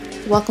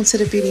Welcome to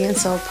the Beauty and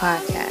Soul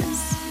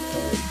podcast.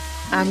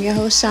 I'm your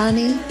host,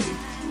 Shani,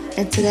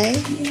 and today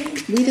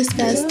we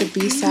discuss the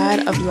B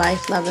side of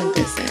life, love, and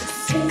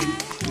business.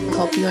 I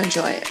hope you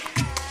enjoy it.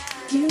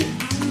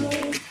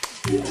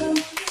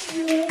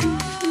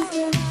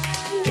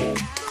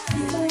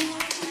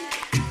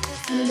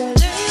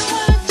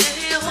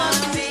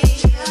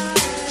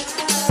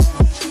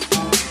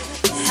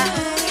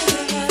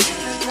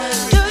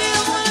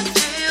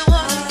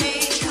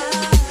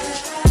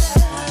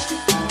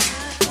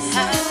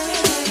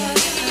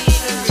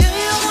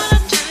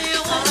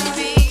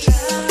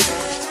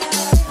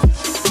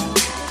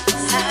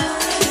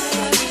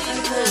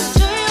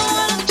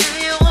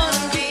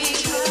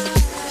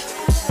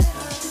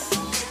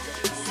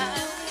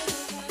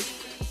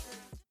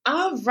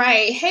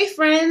 Right. Hey,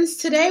 friends.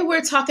 Today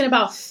we're talking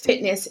about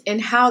fitness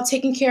and how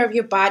taking care of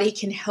your body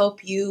can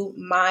help you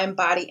mind,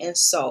 body, and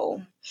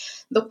soul.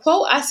 The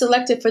quote I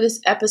selected for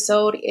this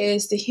episode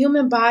is, "The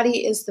human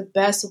body is the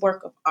best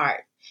work of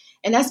art."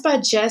 And that's by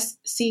Jess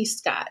C.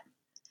 Scott.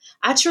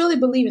 I truly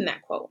believe in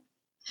that quote.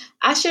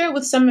 I shared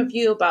with some of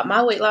you about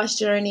my weight loss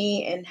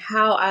journey and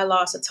how I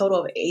lost a total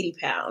of 80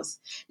 pounds.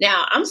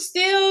 Now, I'm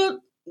still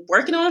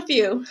working on a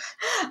few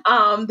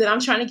that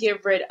I'm trying to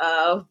get rid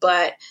of,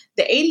 but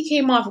the 80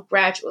 came off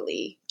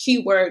gradually,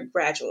 keyword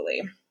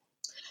gradually.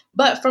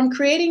 But from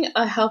creating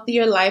a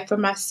healthier life for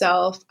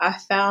myself, I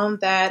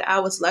found that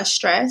I was less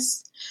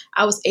stressed.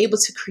 I was able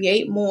to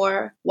create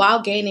more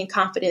while gaining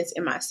confidence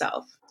in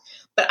myself.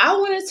 But I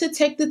wanted to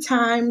take the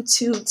time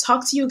to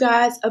talk to you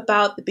guys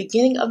about the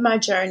beginning of my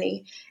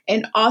journey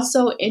and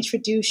also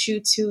introduce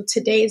you to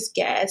today's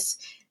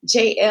guest,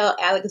 JL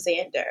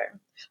Alexander,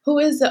 who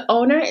is the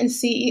owner and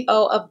CEO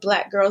of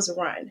Black Girls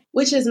Run,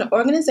 which is an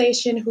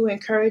organization who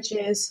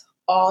encourages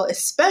all,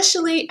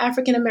 especially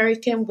African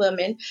American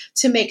women,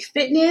 to make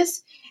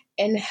fitness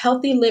and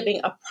healthy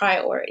living a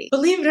priority.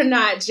 Believe it or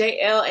not,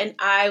 JL and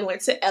I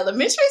went to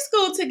elementary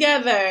school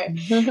together,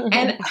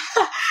 and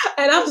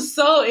I'm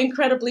so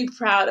incredibly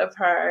proud of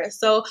her.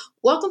 So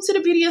welcome to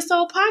the Beauty and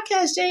Soul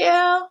podcast,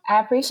 JL. I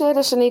appreciate it,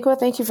 Shaniqua.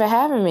 Thank you for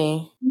having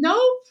me. No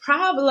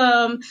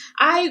problem.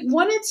 I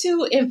wanted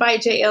to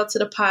invite JL to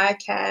the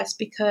podcast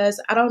because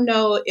I don't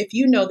know if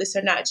you know this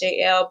or not,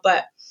 JL,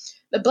 but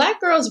the Black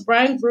Girls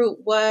Run group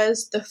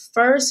was the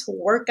first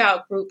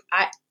workout group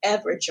I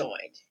ever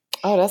joined.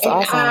 Oh, that's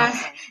awesome.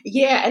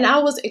 And I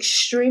was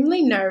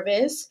extremely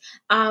nervous.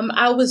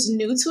 I was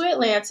new to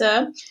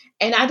Atlanta,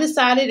 and I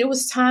decided it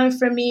was time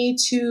for me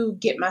to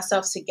get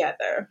myself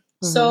together.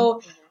 Mm-hmm.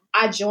 So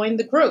I joined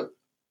the group.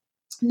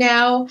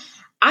 Now,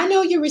 I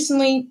know you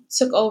recently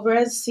took over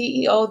as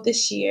CEO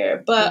this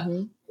year, but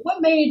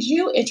what made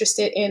you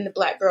interested in the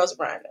Black Girls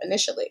Run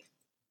initially?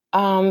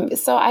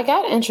 So I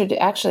got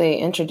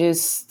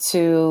introduced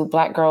to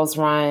Black Girls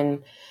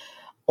Run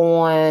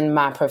on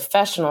my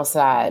professional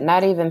side,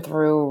 not even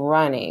through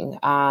running.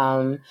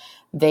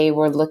 They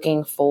were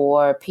looking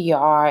for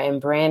PR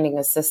and branding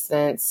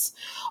assistants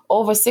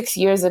over 6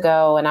 years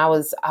ago, and I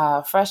was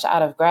fresh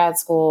out of grad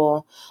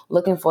school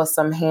looking for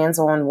some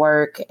hands-on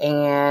work.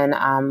 And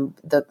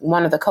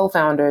one of the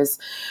co-founders,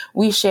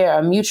 we share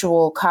a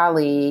mutual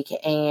colleague,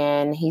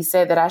 and he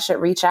said that I should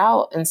reach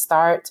out and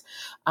start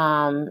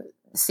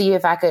see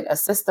if I could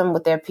assist them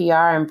with their PR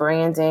and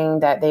branding,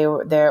 that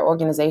their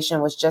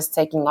organization was just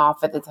taking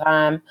off at the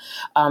time.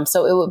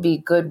 So it would be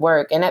good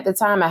work. And at the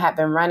time I had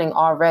been running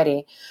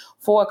already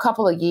for a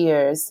couple of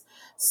years.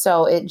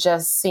 So it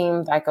just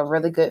seemed like a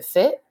really good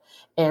fit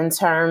in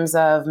terms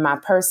of my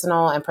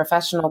personal and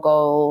professional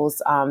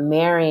goals,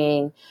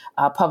 marrying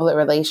public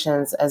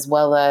relations as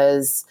well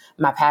as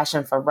my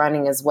passion for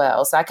running as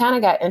well. So I kind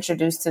of got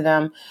introduced to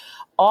them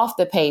off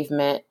the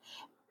pavement.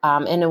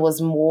 And it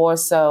was more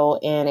so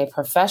in a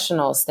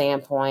professional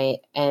standpoint.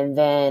 And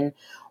then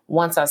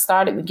once I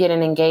started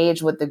getting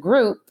engaged with the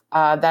group,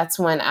 that's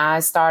when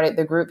I started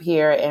the group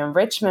here in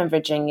Richmond,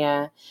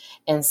 Virginia,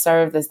 and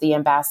served as the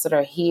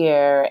ambassador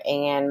here.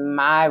 And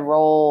my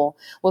role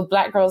with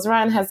Black Girls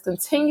Run has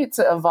continued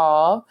to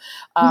evolve,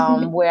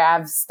 where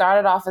I've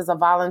started off as a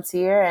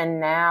volunteer and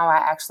now I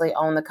actually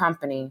own the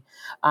company.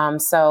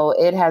 So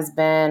it has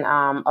been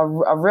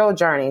a real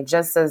journey,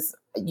 just as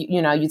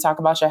you talk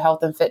about your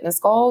health and fitness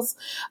goals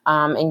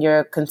and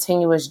your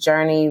continuous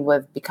journey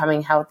with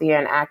becoming healthier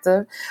and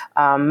active.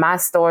 My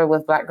story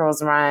with Black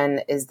Girls Run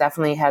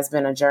has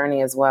been a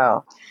journey as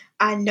well.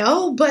 I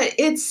know, but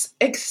it's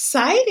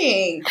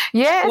exciting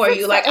for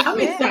you. Like, I'm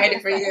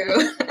excited for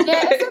you.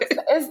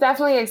 It's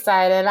definitely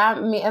exciting. I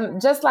mean,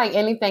 just like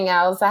anything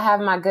else, I have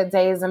my good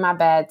days and my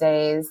bad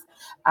days.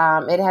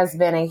 It has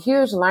been a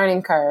huge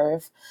learning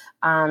curve.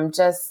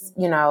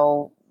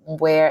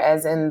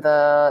 Whereas in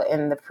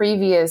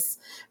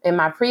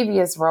my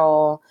previous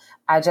role,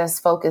 I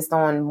just focused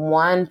on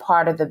one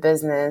part of the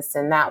business,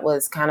 and that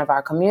was kind of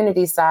our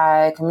community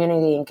side,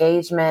 community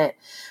engagement,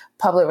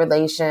 public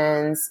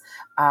relations,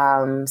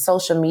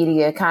 social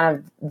media,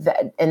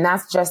 and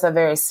that's just a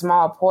very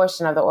small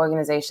portion of the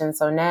organization.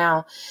 So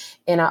now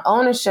in an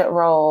ownership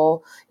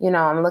role,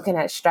 I'm looking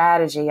at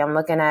strategy, I'm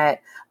looking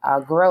at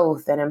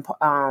growth and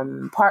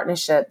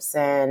partnerships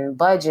and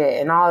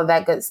budget and all of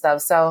that good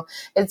stuff. So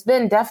it's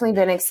definitely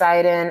been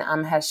exciting,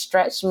 has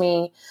stretched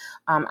me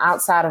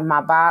outside of my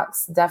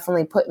box,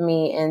 definitely put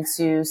me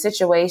into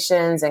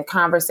situations and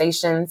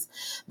conversations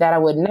that I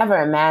would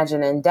never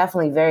imagine, and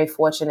definitely very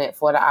fortunate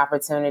for the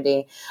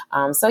opportunity.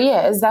 So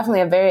yeah, it's definitely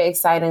a very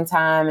exciting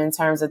time in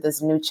terms of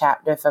this new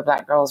chapter for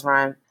Black Girls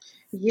Run.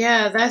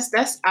 Yeah,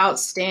 that's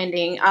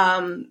outstanding.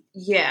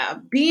 Yeah,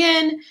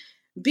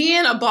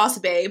 being a boss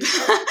babe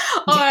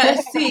or a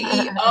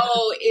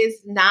CEO is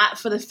not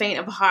for the faint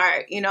of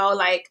heart.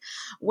 Like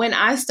when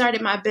I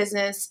started my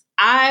business,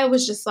 I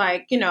was just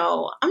like,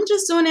 I'm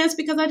just doing this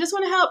because I just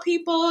want to help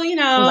people,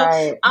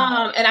 Right.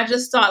 And I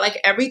just thought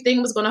like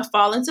everything was going to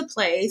fall into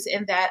place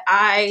and that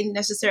I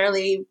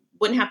necessarily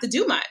wouldn't have to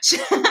do much.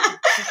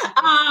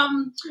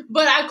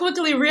 But I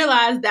quickly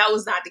realized that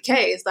was not the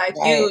case. Like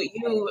right.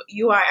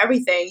 you are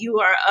everything. You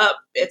are up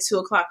at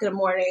 2:00 in the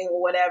morning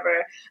or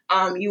whatever.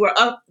 You are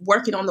up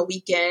working on the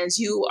weekends.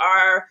 You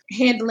are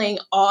handling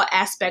all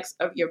aspects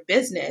of your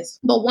business.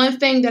 But one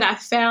thing that I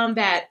found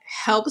that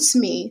helps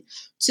me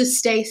to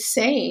stay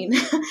sane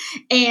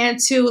and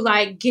to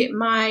like get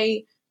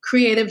my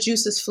creative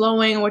juices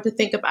flowing or to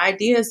think of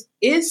ideas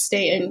is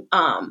staying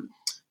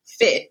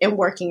fit and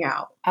working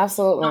out.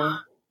 Absolutely.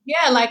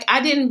 Yeah, like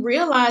I didn't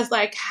realize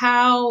like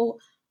how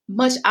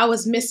much I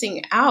was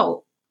missing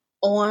out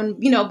on,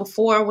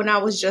 before when I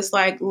was just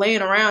like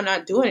laying around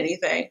not doing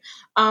anything.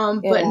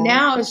 But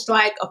now it's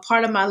like a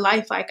part of my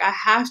life. Like I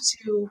have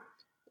to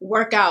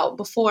work out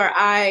before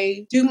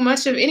I do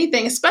much of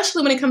anything,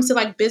 especially when it comes to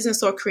like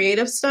business or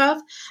creative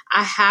stuff.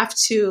 I have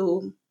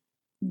to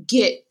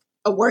get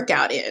a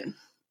workout in.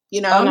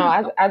 Oh,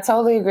 no, I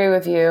totally agree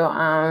with you.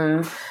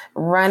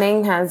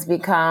 Running has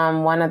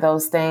become one of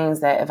those things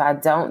that if I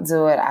don't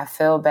do it, I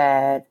feel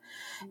bad.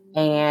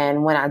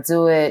 And when I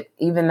do it,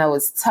 even though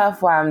it's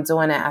tough while I'm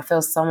doing it, I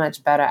feel so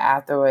much better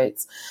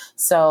afterwards.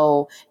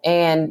 So,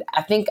 and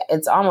I think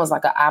it's almost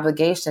like an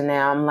obligation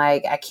now. I'm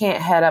like, I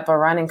can't head up a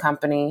running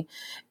company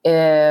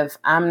if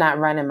I'm not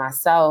running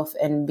myself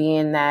and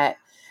being that,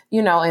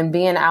 and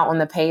being out on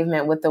the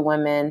pavement with the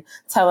women,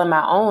 telling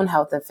my own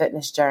health and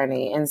fitness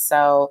journey. And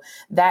so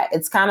that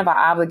it's kind of an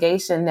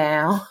obligation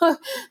now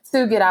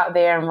to get out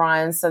there and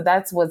run. So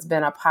that's what's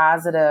been a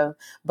positive.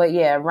 But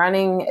yeah,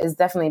 running has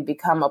definitely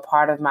become a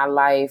part of my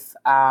life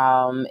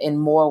in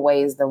more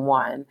ways than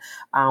one,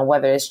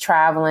 whether it's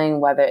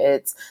traveling, whether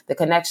it's the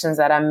connections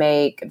that I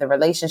make, the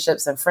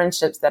relationships and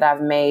friendships that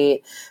I've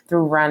made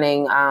through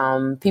running.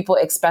 People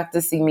expect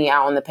to see me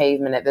out on the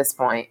pavement at this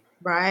point.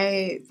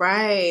 Right.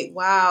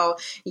 Wow.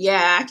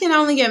 Yeah, I can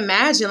only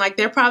imagine. Like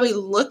they're probably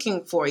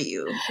looking for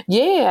you.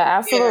 Yeah,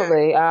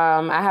 absolutely.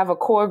 Yeah. I have a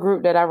core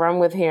group that I run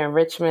with here in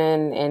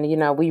Richmond,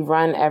 and we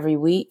run every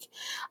week.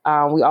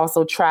 We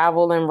also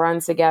travel and run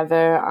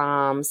together.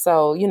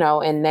 So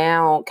and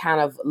now kind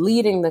of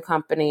leading the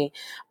company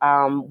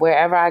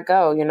wherever I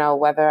go.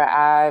 Whether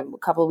a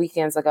couple of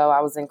weekends ago I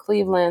was in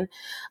Cleveland.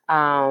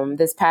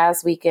 This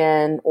past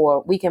weekend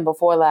or weekend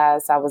before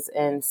last, I was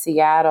in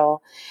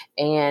Seattle.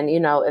 And,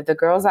 if the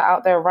girls are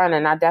out there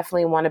running, I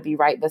definitely want to be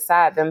right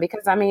beside them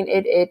because, I mean,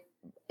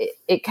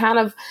 it kind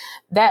of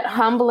that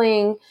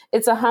humbling,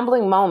 it's a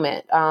humbling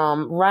moment.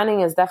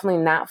 Running is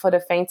definitely not for the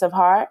faint of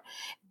heart.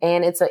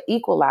 And it's an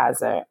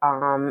equalizer.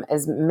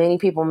 As many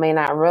people may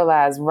not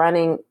realize,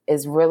 running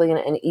is really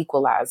an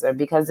equalizer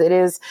because it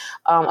is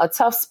a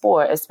tough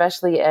sport,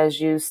 especially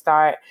as you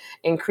start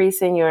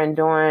increasing your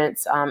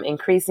endurance,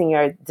 increasing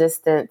your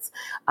distance.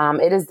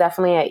 It is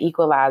definitely an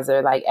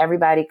equalizer. Like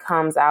everybody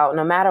comes out,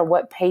 no matter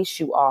what pace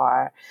you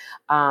are,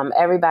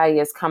 everybody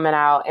is coming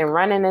out, and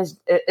running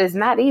is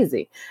not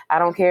easy. I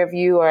don't care if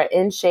you are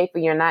in shape or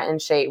you're not in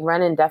shape.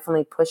 Running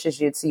definitely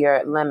pushes you to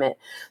your limit.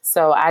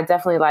 So I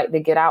definitely like to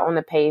get out on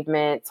the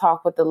pavement,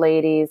 talk with the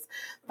ladies,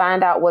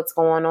 find out what's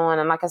going on.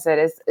 And like I said,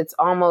 it's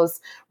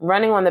almost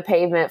running on the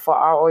pavement for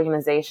our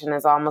organization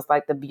is almost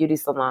like the beauty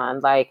salon.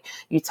 Like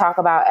you talk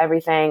about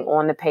everything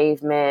on the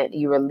pavement,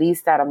 you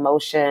release that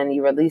emotion,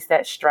 you release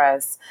that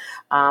stress,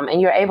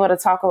 and you're able to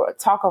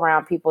talk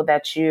around people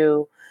that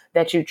you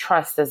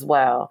trust as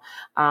well.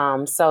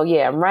 So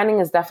yeah, running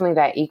is definitely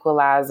that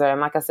equalizer.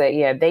 And like I said,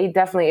 yeah, they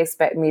definitely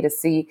expect me to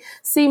see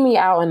me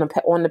out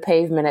on the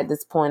pavement at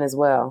this point as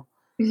well.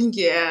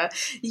 Yeah.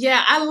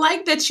 I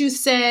like that you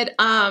said,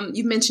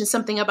 you mentioned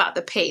something about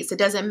the pace. It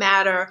doesn't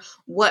matter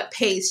what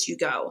pace you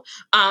go.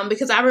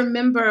 Because I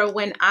remember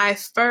when I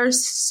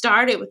first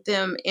started with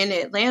them in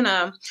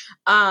Atlanta,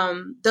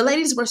 the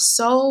ladies were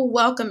so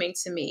welcoming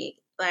to me.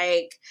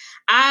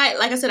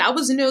 Like I said, I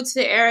was new to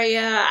the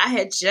area. I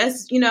had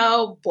just,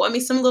 bought me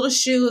some little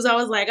shoes. I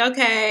was like,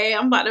 okay,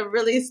 I'm about to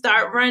really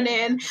start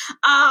running.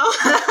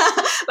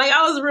 Like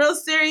I was real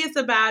serious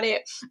about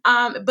it.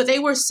 But they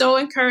were so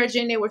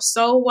encouraging. They were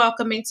so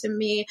welcoming to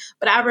me.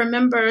 But I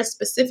remember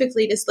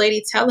specifically this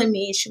lady telling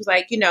me, she was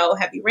like,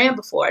 have you ran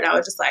before? And I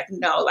was just like,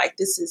 no, like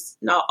this is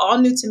all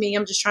new to me.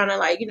 I'm just trying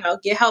to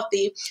get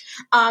healthy.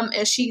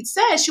 And she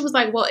said, she was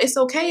like, well, it's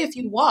okay if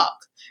you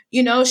walk.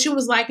 She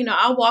was like,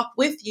 I'll walk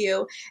with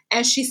you.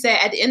 And she said,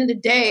 at the end of the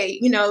day,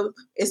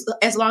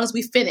 as long as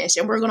we finish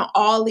and we're going to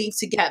all leave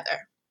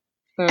together.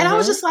 Mm-hmm. And I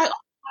was just like,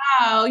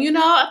 wow,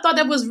 I thought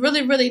that was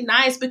really, really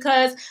nice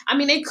because,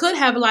 they could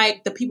have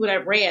like the people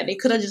that ran, they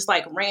could have just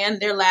like ran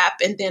their lap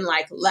and then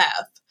like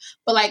left.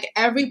 But like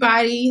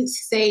everybody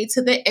stayed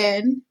to the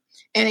end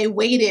and they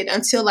waited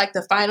until like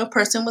the final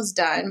person was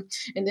done.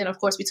 And then, of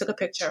course, we took a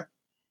picture.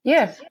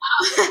 Yeah.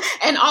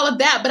 And all of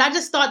that. But I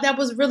just thought that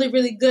was really,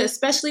 really good,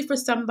 especially for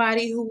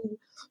somebody who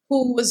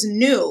was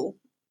new.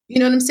 You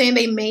know what I'm saying?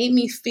 They made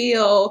me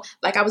feel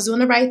like I was doing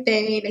the right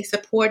thing. They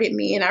supported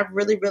me. And I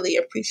really, really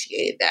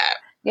appreciated that.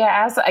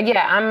 Yeah,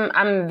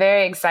 I'm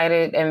very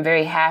excited and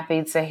very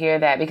happy to hear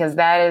that because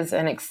that is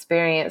an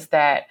experience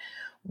that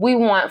we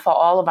want for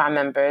all of our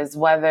members,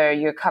 whether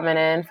you're coming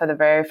in for the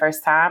very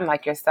first time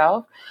like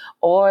yourself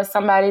or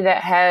somebody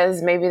that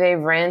maybe they've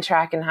ran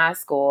track in high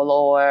school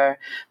or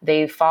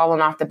they've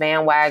fallen off the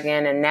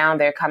bandwagon and now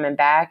they're coming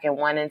back and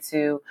wanting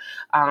to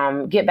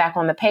get back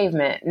on the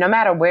pavement. No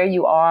matter where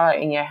you are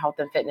in your health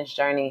and fitness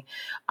journey,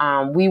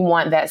 we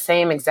want that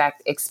same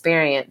exact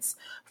experience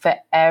for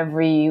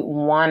every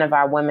one of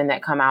our women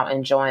that come out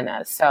and join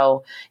us.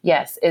 So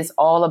yes, it's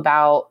all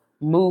about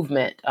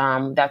movement.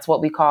 That's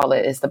what we call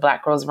it. It's the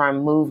Black Girls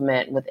Run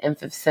movement with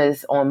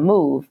emphasis on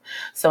move.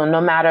 So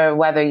no matter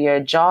whether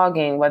you're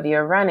jogging, whether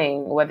you're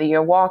running, whether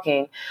you're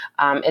walking,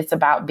 it's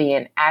about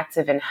being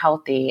active and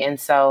healthy. And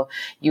so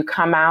you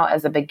come out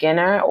as a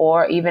beginner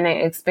or even an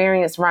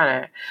experienced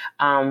runner.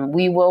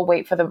 We will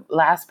wait for the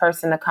last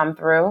person to come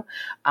through.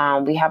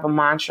 We have a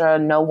mantra,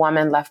 no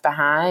woman left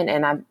behind.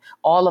 And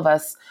all of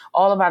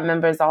our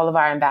members, all of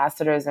our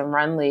ambassadors and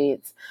run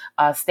leads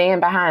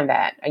stand behind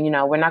that.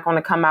 We're not going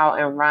to come out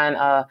and run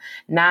a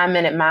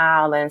 9-minute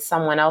mile and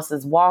someone else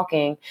is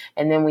walking.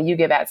 And then when you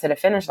get back to the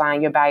finish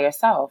line, you're by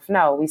yourself.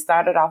 No, we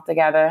started off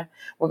together.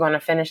 We're going to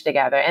finish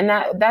together. And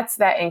that's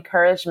that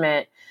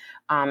encouragement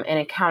and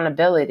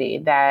accountability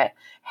that,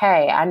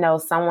 hey, I know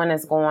someone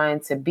is going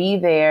to be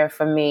there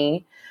for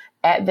me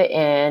at the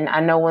end. I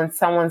know when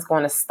someone's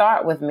going to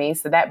start with me.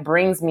 So that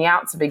brings me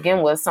out to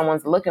begin with.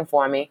 Someone's looking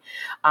for me.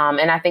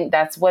 And I think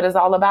that's what it's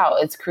all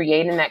about. It's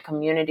creating that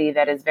community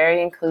that is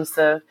very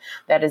inclusive,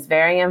 that is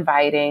very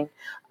inviting,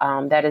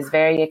 that is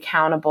very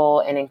accountable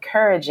and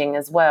encouraging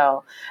as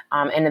well.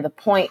 And the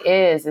point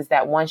is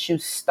that once you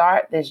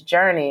start this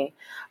journey,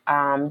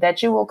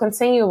 that you will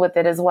continue with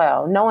it as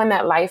well, knowing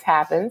that life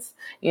happens,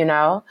 you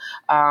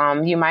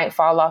might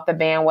fall off the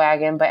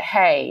bandwagon, but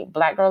hey,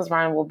 Black Girls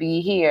Run will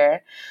be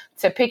here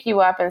to pick you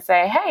up and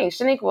say, hey,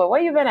 Shaniqua,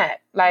 where you been at?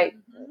 Like,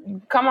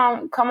 come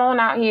on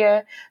out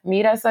here,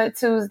 meet us at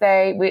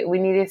Tuesday. We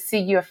need to see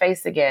your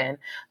face again.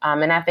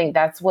 And I think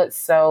that's what's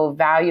so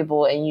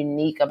valuable and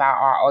unique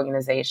about our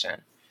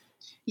organization.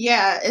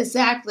 Yeah,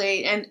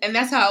 exactly. And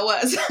that's how it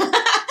was.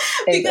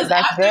 Because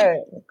that's good.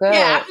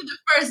 Yeah, after the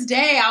first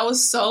day, I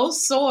was so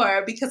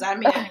sore because I've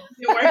been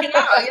working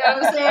out, you know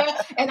what I'm saying?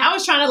 And I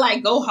was trying to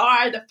like go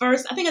hard I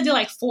think I did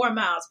like 4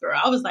 miles,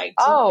 girl. I was like,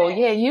 oh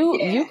yeah,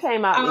 you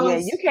came out,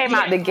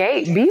 out the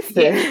gate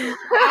beasting. Yeah.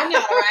 I know,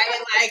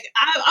 right? Like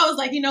I was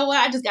like, you know what?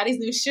 I just got these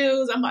new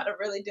shoes. I'm about to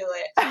really do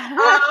it. But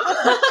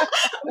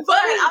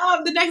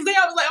the next day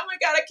I was like, oh my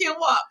God, I can't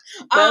walk.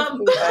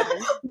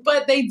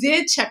 But they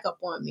did check up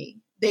on me.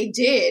 They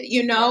did,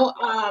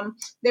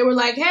 they were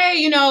like,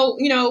 hey,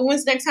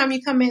 when's the next time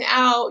you coming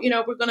out?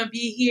 We're going to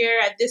be here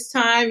at this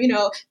time.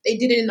 They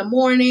did it in the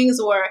mornings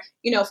or,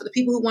 for the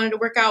people who wanted to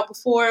work out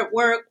before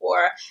work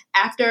or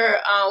after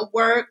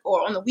work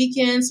or on the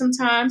weekends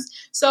sometimes.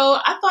 So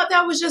I thought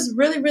that was just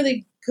really,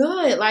 really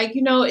good. Like,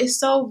 it's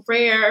so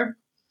rare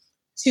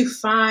to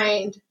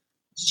find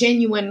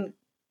genuine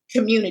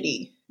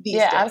community.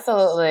 Yeah,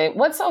 absolutely.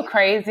 What's so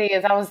crazy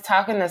is I was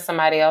talking to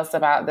somebody else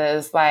about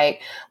this.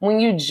 Like when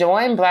you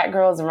join Black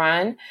Girls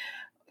Run,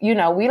 we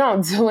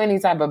don't do any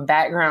type of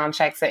background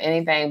checks or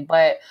anything,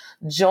 but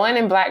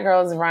joining Black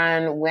Girls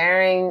Run,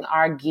 wearing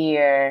our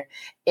gear,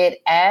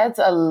 it adds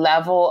a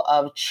level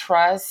of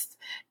trust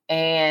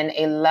and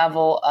a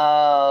level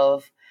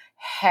of,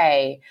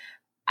 hey,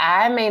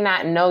 I may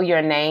not know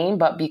your name,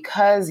 but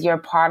because you're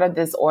part of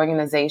this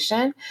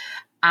organization,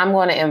 I'm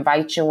going to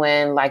invite you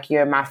in like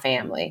you're my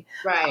family.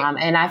 Right.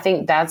 And I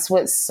think that's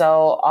what's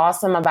so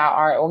awesome about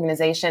our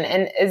organization.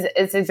 And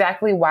it's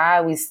exactly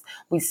why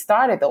we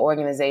started the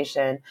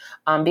organization,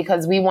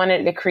 because we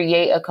wanted to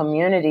create a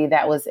community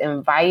that was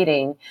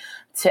inviting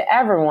to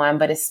everyone,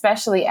 but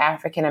especially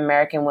African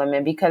American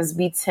women, because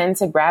we tend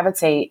to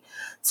gravitate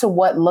to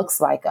what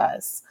looks like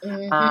us.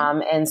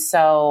 And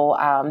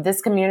so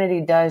this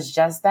community does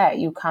just that.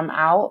 You come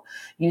out,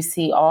 you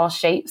see all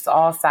shapes,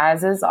 all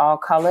sizes, all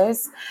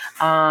colors,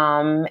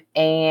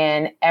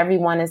 and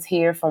everyone is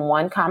here for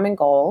one common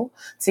goal: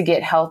 to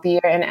get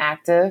healthier and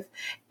active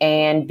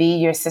and be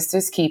your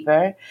sister's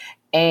keeper.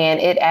 And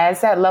it adds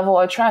that level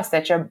of trust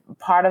that you're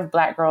part of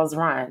Black Girls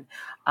Run.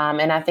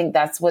 And I think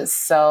that's what's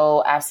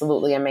so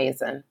absolutely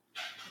amazing.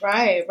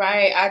 Right.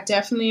 I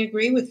definitely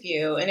agree with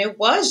you. And it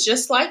was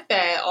just like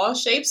that, all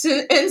shapes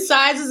and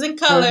sizes and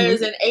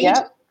colors and age,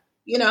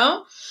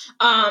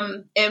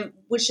 and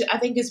which I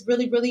think is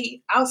really,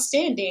 really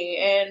outstanding.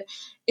 And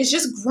it's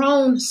just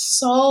grown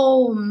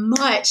so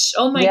much.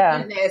 Oh my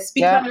goodness.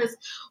 Because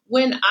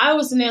when I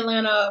was in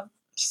Atlanta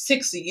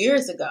 6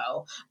 years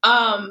ago,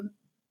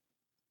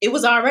 it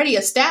was already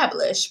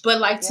established, but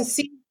like to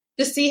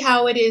see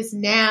how it is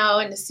now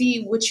and to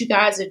see what you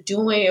guys are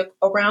doing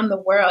around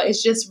the world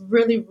is just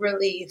really,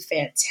 really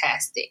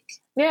fantastic.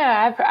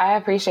 Yeah, I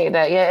appreciate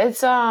that. Yeah,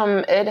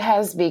 it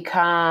has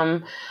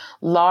become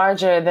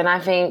larger than I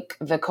think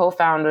the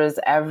co-founders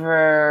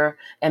ever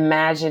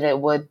imagined it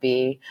would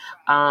be.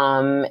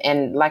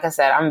 And like I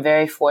said, I'm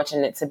very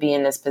fortunate to be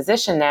in this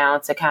position now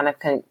to kind of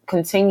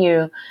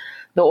continue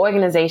the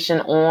organization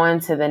on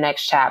to the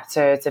next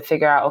chapter, to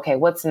figure out, okay,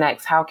 what's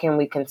next? How can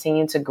we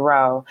continue to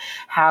grow?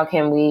 How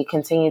can we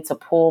continue to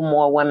pull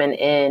more women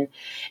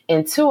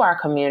into our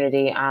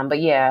community? But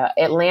yeah,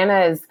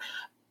 Atlanta is,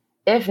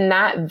 if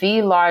not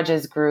the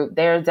largest group,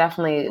 they're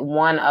definitely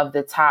one of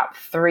the top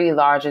 3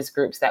 largest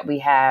groups that we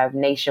have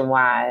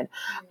nationwide.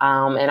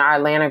 And our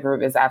Atlanta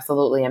group is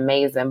absolutely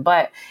amazing.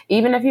 But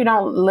even if you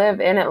don't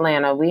live in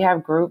Atlanta, we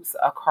have groups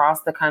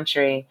across the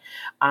country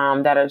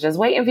that are just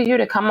waiting for you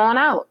to come on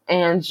out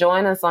and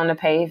join us on the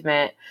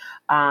pavement.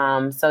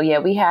 So yeah,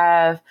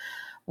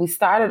 we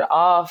started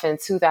off in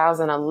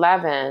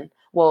 2011.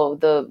 Well,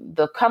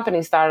 the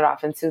company started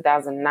off in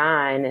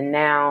 2009, and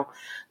now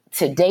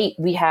to date,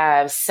 we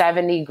have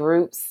 70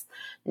 groups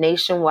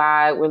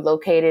nationwide. We're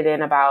located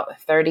in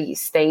about 30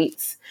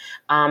 states,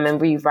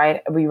 and we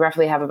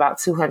roughly have about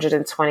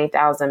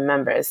 220,000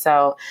 members.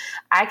 So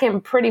I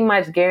can pretty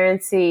much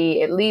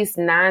guarantee at least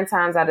 9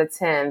 times out of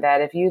 10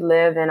 that if you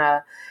live in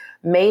a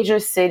major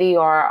city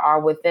or are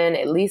within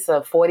at least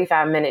a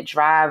 45-minute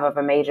drive of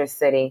a major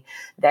city,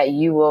 that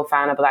you will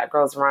find a Black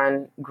Girls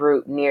Run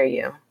group near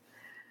you.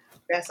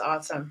 That's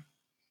awesome.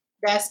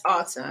 That's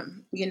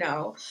awesome, But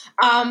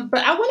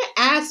I want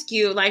to ask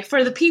you, like,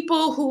 for the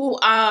people who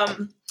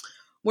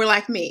were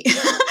like me,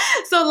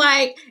 so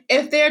like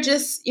if they're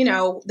just,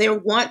 they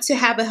want to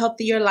have a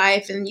healthier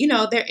life and,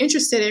 they're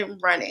interested in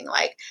running,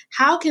 like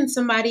how can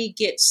somebody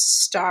get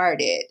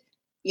started?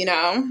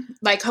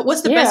 Like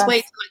what's the best way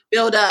to like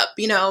build up,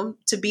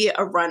 to be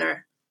a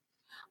runner?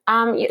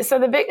 So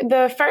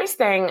the first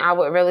thing I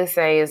would really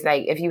say is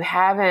like, if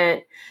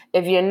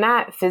you're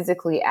not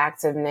physically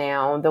active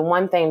now, the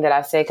one thing that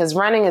I say, because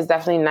running is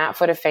definitely not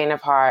for the faint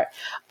of heart,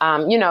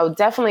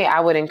 definitely I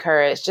would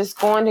encourage just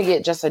going to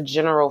get just a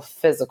general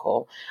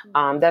physical.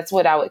 That's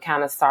what I would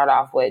kind of start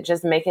off with,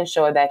 just making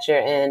sure that you're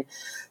in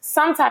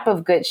some type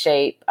of good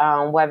shape,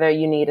 whether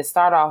you need to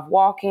start off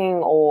walking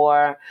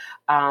or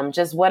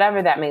just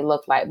whatever that may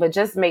look like. But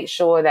just make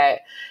sure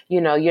that,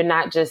 you're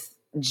not just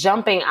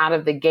jumping out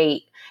of the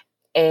gate.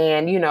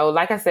 And,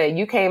 like I said,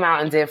 you came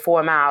out and did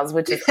 4 miles,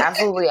 which is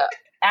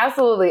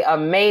absolutely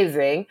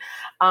amazing.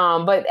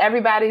 But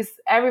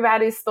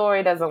everybody's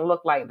story doesn't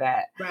look like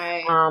that.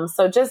 Right.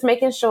 So just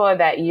making sure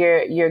that you're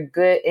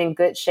in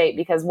good shape,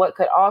 because what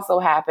could also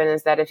happen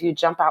is that if you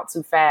jump out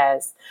too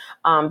fast,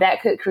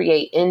 that could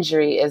create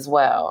injury as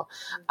well.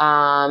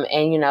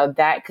 And,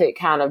 that could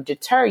kind of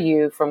deter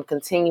you from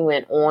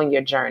continuing on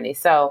your journey.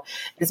 So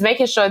it's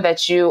making sure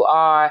that you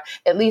are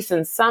at least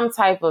in some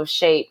type of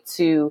shape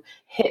to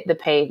hit the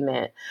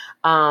pavement.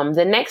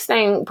 The next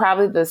thing,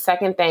 probably the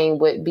second thing,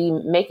 would be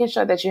making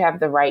sure that you have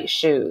the right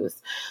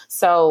shoes.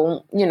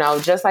 So,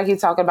 just like you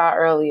talked about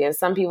earlier,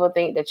 some people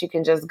think that you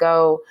can just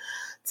go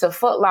to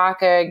Foot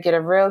Locker, get a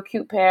real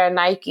cute pair of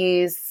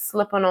Nikes,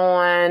 slip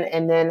on,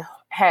 and then,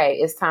 hey,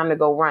 it's time to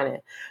go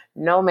running.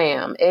 No,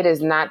 ma'am, it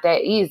is not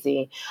that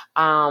easy.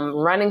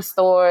 Running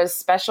stores,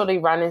 specialty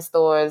running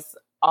stores,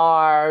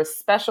 are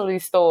specialty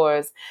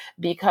stores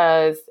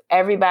because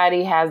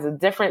everybody has a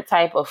different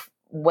type of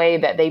way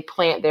that they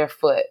plant their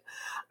foot.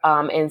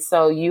 And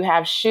so you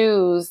have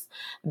shoes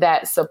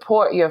that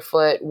support your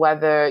foot,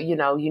 whether, you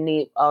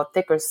need a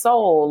thicker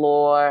sole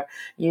or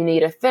you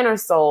need a thinner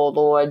sole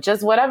or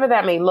just whatever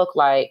that may look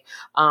like.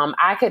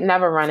 I could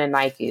never run in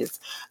Nikes.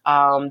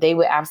 They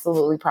would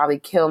absolutely probably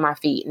kill my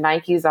feet.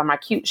 Nikes are my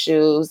cute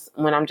shoes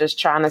when I'm just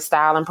trying to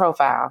style and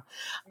profile.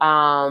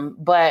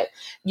 But,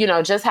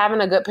 just having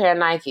a good pair of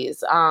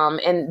Nikes.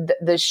 And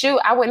the shoe,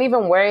 I wouldn't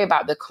even worry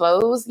about the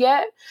clothes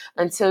yet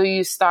until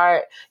you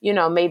start,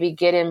 maybe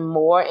getting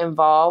more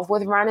involved involved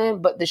with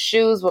running, but the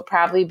shoes would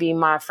probably be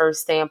my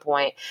first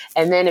standpoint.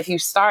 And then if you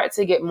start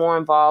to get more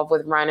involved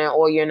with running,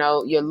 or,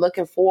 you're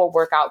looking for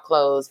workout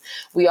clothes,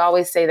 we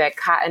always say that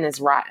cotton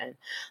is rotten.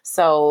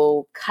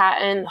 So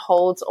cotton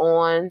holds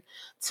on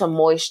to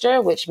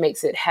moisture, which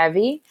makes it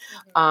heavy,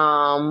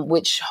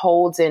 which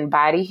holds in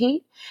body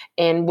heat,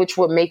 and which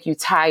would make you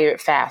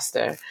tired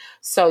faster.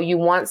 So you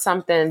want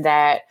something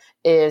that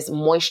is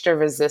moisture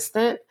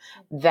resistant,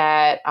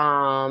 that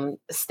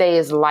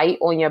stays light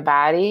on your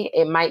body.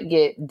 It might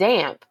get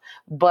damp,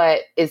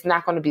 but it's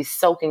not going to be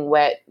soaking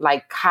wet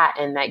like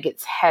cotton that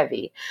gets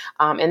heavy.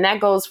 And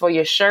that goes for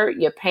your shirt,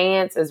 your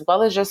pants, as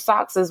well as your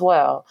socks as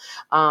well.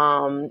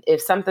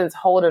 If something's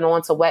holding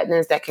on to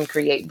wetness, that can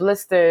create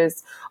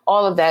blisters,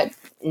 all of that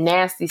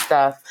nasty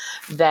stuff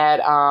that,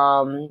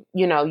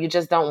 you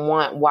just don't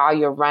want while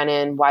you're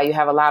running, while you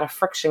have a lot of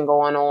friction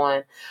going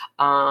on.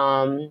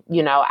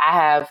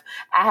 I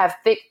have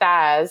thick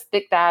thighs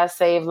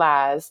save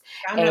lives.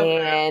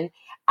 And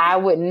I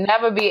would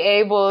never be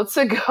able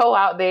to go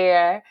out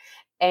there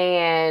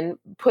and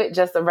put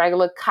just a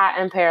regular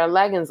cotton pair of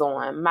leggings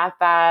on. My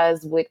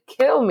thighs would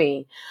kill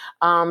me.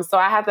 So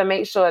I have to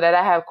make sure that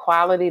I have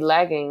quality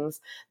leggings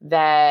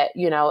that,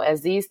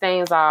 as these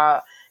things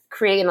are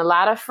creating a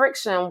lot of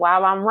friction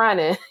while I'm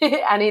running,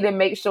 I need to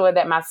make sure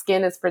that my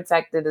skin is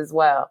protected as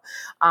well.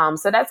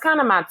 So that's kind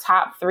of my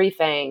top 3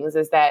 things,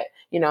 is that,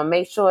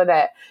 make sure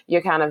that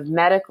you're kind of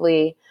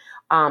medically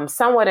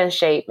somewhat in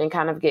shape and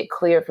kind of get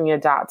cleared from your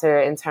doctor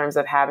in terms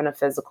of having a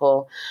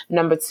physical.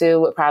 Number 2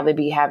 would probably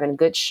be having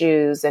good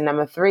shoes. And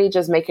number 3,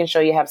 just making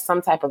sure you have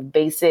some type of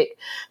basic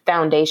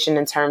foundation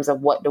in terms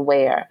of what to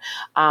wear.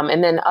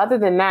 And then other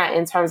than that,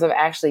 in terms of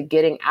actually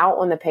getting out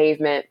on the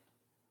pavement,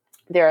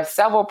 there are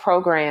several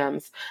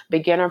programs,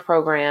 beginner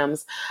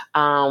programs.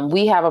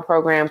 We have a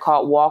program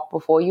called Walk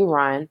Before You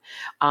Run,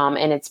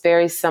 and it's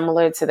very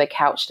similar to the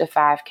Couch to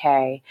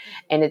 5K.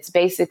 And it's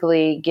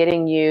basically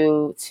getting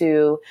you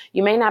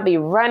may not be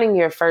running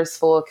your first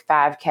full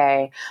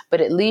 5K,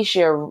 but at least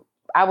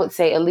I would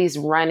say at least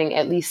running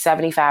at least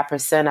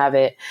 75% of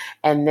it,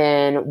 and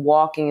then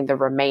walking the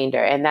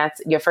remainder. And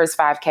that's your first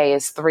 5K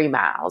is 3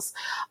 miles.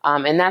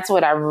 And that's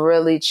what I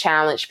really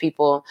challenge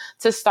people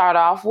to start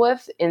off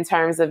with in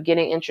terms of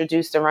getting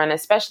introduced to run,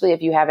 especially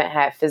if you haven't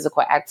had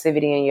physical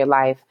activity in your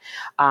life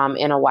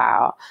in a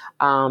while.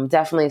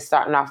 Definitely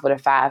starting off with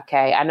a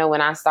 5K. I know when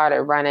I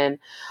started running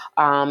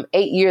 8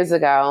 years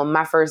ago,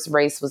 my first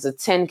race was a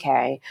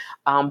 10K.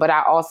 But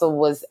I also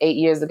was 8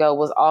 years ago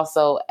was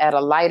also at a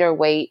lighter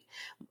weight,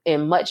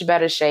 in much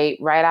better shape,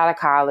 right out of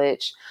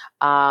college.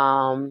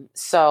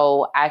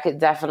 So I could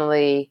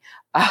definitely,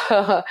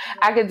 some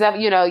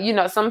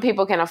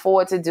people can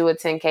afford to do a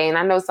 10K, and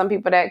I know some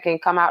people that can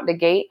come out the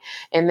gate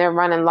and they're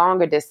running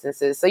longer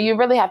distances. So you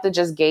really have to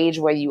just gauge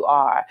where you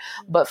are.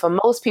 But for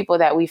most people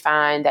that we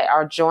find that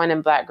are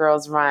joining Black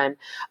Girls Run,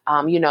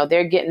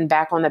 they're getting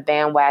back on the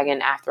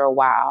bandwagon after a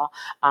while.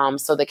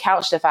 So the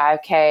Couch to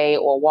 5K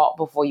or Walk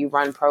Before You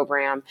Run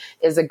program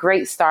is a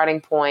great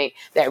starting point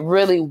that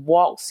really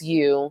walks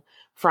you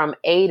from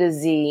A to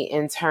Z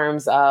in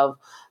terms of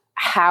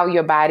how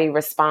your body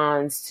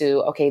responds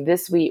to, okay,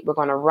 this week we're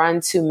going to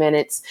run 2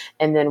 minutes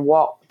and then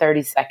walk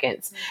 30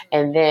 seconds.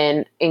 And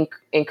then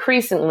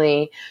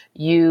increasingly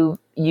you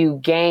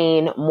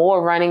gain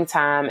more running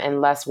time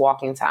and less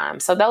walking time.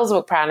 So those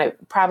would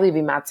probably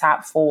be my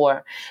top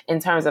 4 in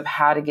terms of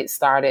how to get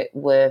started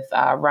with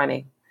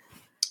running.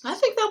 I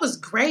think that was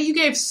great. You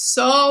gave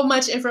so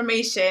much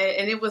information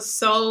and it was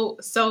so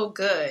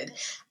good.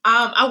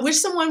 I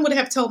wish someone would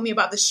have told me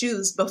about the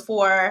shoes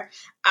before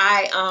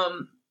I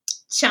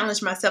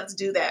challenged myself to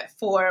do that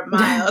 4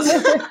 miles.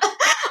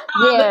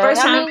 The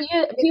first time,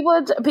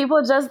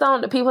 people just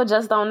don't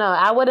know.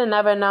 I would have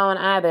never known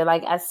either.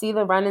 Like, I see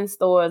the running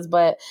stores,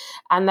 but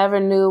I never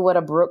knew what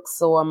a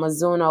Brooks or a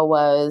Mizuno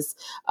was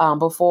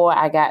before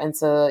I got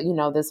into,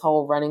 this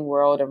whole running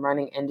world and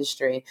running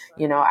industry.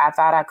 I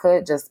thought I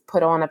could just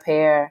put on a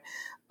pair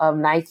of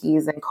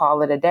Nikes and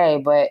call it a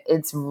day, but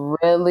it's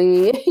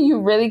really, you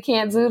really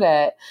can't do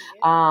that.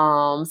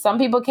 Some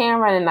people can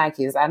run in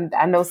Nikes.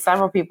 I know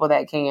several people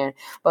that can,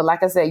 but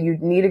like I said, you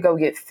need to go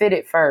get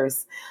fitted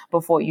first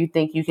before you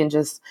think you can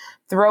just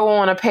throw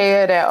on a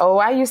pair that,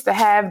 I used to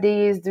have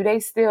these. Do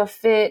they still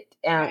fit?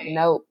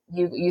 Nope.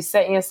 You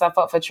setting yourself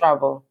up for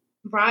trouble.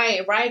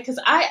 Right. Because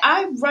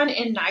I run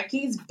in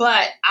Nikes,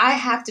 but I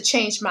have to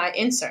change my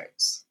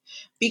inserts.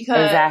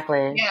 Because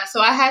exactly. Yeah, so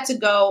I had to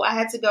go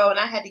and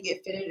I had to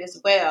get fitted as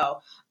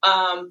well.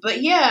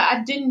 But yeah,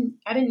 I didn't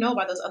know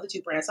about those other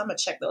 2 brands. So I'm gonna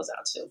check those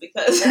out too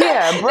because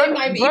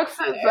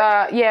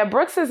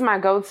Brooks is my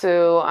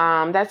go-to.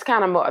 That's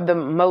kind of the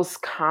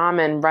most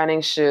common running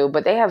shoe,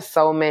 but they have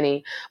so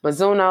many.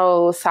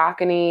 Mizuno,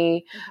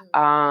 Saucony,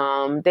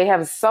 they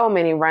have so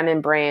many running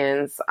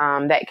brands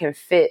that can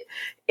fit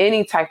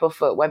any type of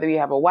foot, whether you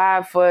have a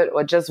wide foot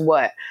or just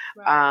what.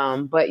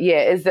 Right. But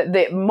yeah, it's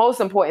the most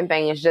important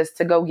thing is just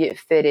to go get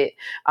fitted.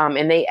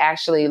 And they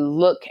actually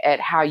look at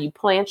how you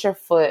plant your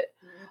foot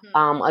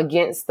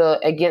against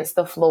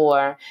the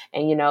floor.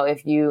 And,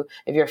 if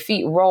your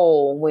feet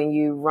roll when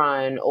you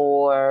run,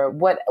 or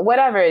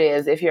whatever it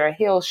is, if you're a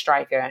heel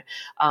striker,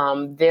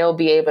 they'll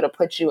be able to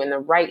put you in the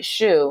right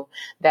shoe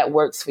that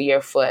works for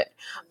your foot.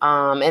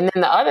 And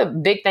then the other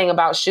big thing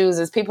about shoes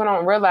is people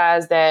don't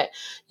realize that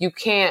you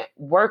can't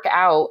work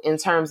out in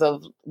terms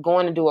of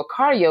going to do a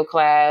cardio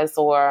class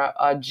or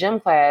a gym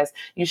class.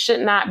 You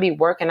should not be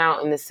working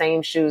out in the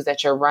same shoes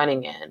that you're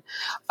running in.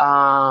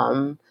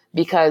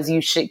 Because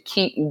you should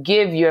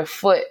give your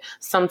foot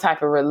some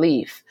type of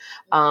relief.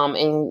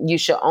 And you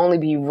should only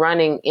be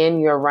running in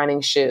your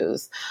running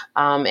shoes.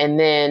 And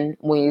then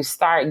when you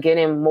start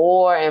getting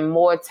more and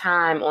more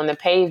time on the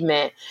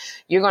pavement,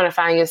 you're going to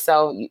find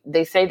yourself,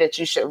 they say that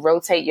you should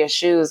rotate your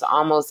shoes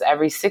almost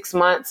every 6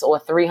 months or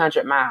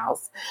 300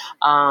 miles.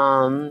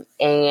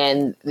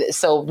 And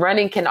so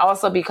running can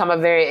also become a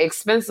very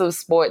expensive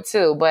sport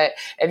too. But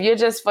if you're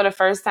just for the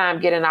first time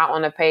getting out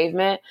on the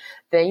pavement,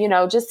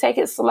 then, just take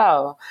it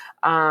slow.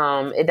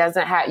 It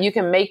doesn't have, you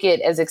can make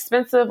it as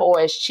expensive or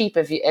as cheap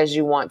as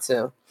you want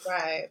to.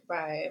 Right.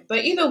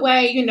 But either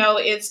way,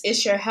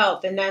 it's your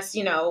health, and that's,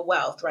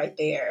 wealth right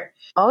there.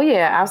 Oh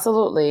yeah,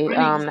 absolutely.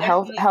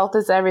 Health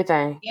is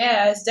everything.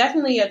 Yeah, it's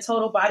definitely a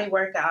total body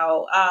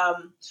workout.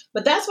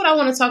 But that's what I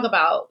want to talk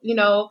about.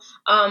 The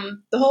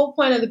whole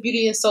point of the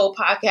Beauty and Soul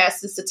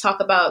podcast is to talk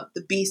about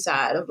the B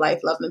side of life,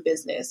 love, and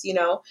business.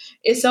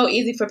 It's so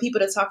easy for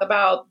people to talk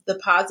about the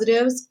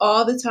positives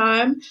all the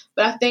time,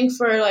 but I think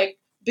for like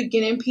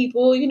beginning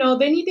people,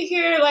 they need to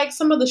hear like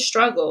some of the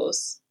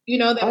struggles.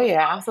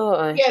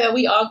 Absolutely. Yeah, that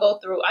we all go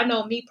through. I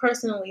know me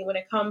personally, when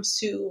it comes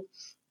to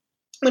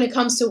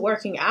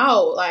working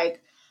out,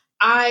 like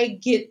I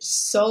get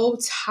so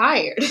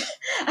tired.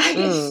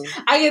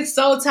 I get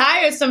so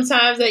tired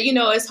sometimes that,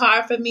 it's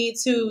hard for me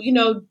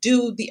to,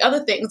 do the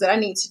other things that I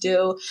need to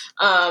do,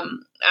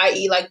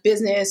 i.e. like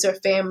business or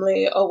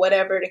family or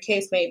whatever the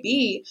case may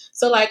be.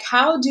 So like,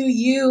 how do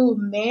you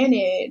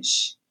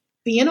manage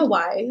being a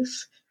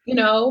wife,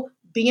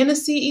 being a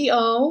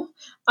CEO,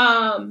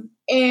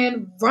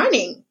 and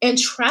running and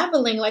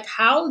traveling? Like,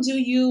 how do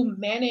you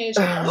manage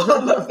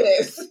all of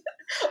this?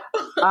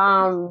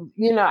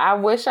 I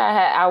wish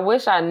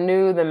I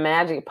knew the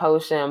magic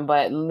potion,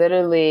 but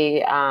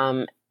literally,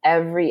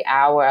 every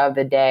hour of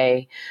the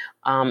day,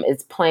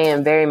 is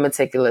planned very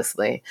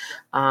meticulously.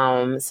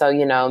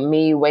 So,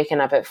 me waking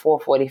up at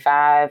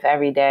 4:45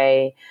 every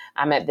day,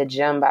 I'm at the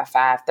gym by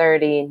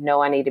 5:30.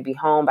 No, I need to be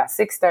home by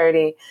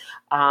 6:30.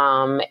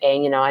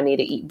 And, I need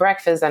to eat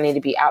breakfast. I need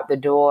to be out the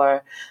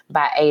door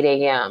by 8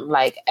 a.m.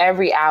 Like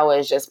every hour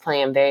is just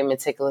planned very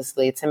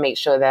meticulously to make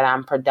sure that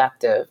I'm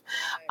productive.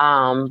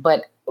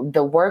 But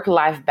the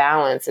work-life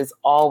balance is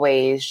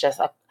always just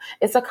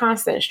it's a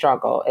constant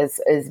struggle.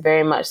 It's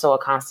very much so a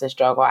constant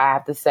struggle. I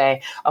have to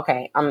say,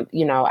 okay, I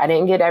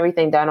didn't get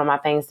everything done on my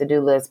things to do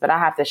list, but I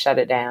have to shut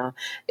it down.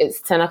 It's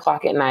 10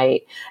 o'clock at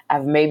night.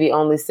 I've maybe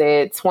only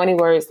said 20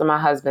 words to my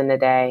husband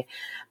today.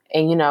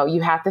 And,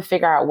 you have to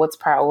figure out what's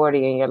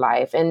priority in your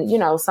life. And,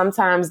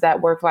 sometimes that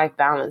work-life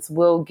balance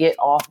will get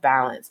off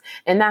balance,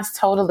 and that's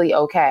totally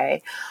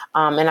okay.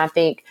 And I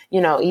think,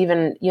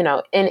 even,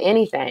 in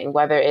anything,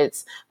 whether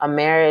it's a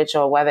marriage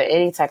or whether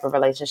any type of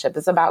relationship,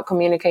 it's about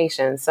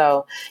communication.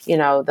 So,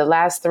 the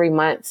last 3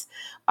 months,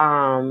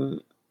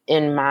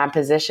 in my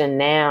position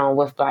now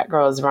with Black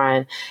Girls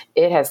Run,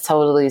 it has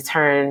totally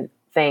turned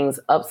things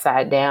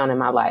upside down in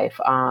my life.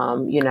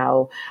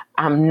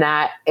 I'm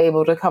not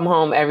able to come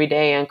home every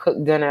day and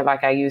cook dinner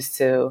like I used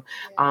to.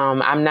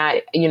 I'm not,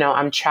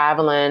 I'm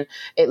traveling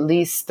at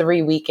least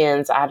 3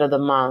 weekends out of the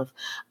month.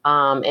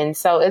 And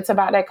so it's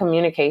about that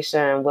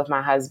communication with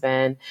my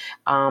husband.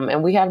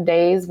 And we have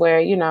days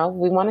where,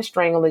 we want to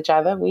strangle each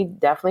other. We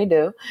definitely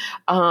do.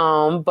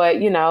 But,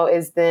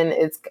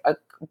 it's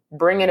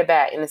bringing it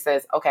back, and it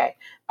says, okay,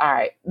 all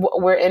right,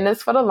 we're in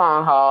this for the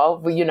long haul.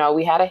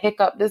 We had a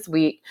hiccup this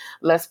week.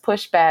 Let's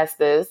push past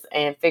this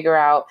and figure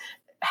out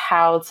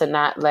how to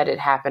not let it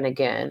happen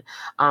again.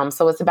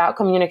 So it's about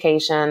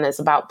communication. It's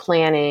about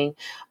planning,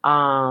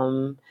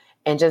 and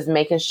just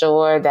making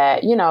sure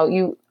that,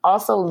 you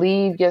also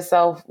leave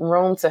yourself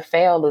room to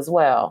fail as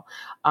well.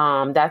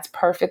 That's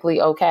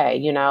perfectly okay.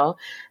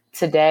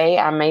 Today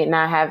I may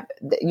not have,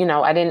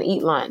 I didn't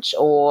eat lunch,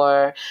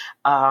 or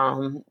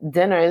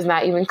dinner is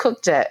not even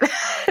cooked yet.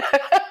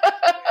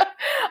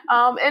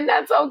 And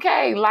that's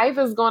okay. Life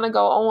is going to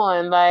go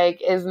on. Like,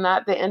 it's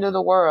not the end of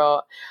the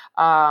world.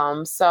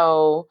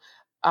 So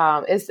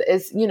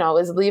it's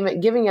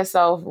giving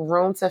yourself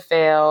room to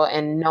fail,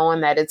 and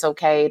knowing that it's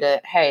okay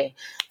to, hey,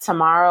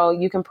 tomorrow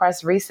you can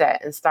press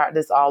reset and start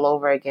this all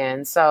over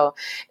again. So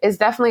it's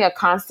definitely a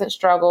constant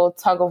struggle,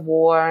 tug of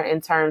war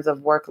in terms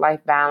of work-life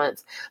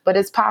balance, but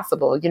it's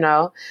possible.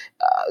 People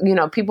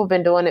have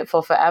been doing it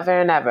for forever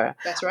and ever.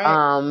 That's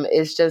right.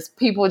 It's just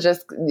people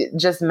just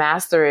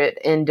master it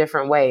in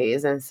different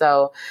ways. And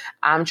so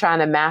I'm trying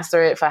to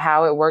master it for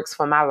how it works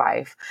for my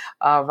life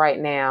right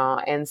now.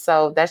 And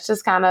so that's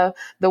just kind of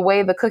the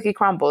way the cookie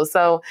crumbles.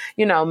 So,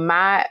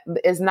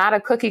 it's not a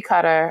cookie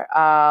cutter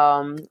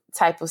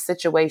type of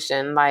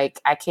situation. Like,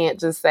 I can't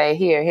just say,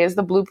 here's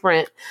the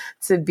blueprint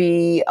to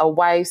be a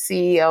wife,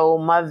 CEO,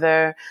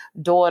 mother,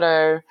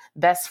 daughter,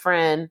 best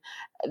friend.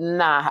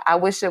 Nah, I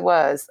wish it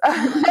was.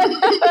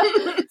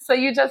 So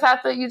you just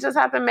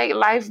have to make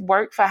life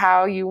work for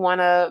how you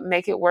want to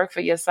make it work for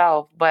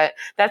yourself. But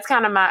that's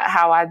kind of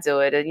how I do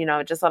it.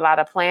 Just a lot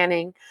of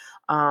planning,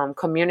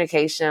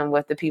 communication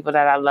with the people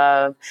that I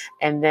love,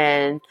 and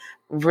then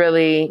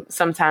really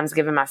sometimes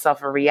giving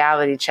myself a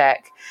reality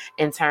check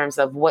in terms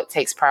of what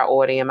takes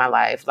priority in my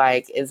life.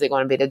 Like, is it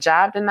going to be the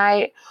job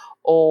tonight,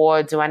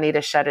 or do I need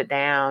to shut it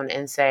down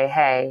and say,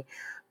 hey,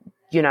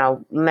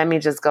 let me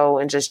just go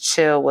and just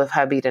chill with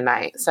hubby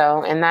tonight.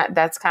 So, and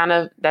that's kind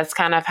of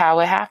how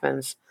it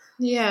happens.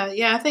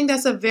 Yeah. I think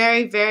that's a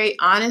very, very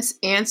honest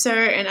answer.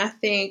 And I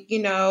think,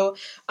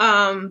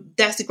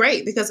 that's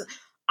great because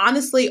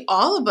honestly,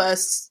 all of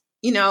us,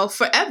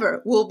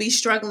 forever will be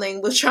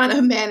struggling with trying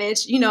to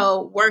manage,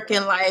 work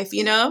and life,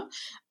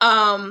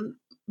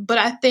 but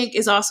I think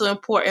it's also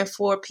important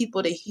for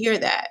people to hear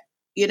that.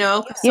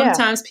 'Cause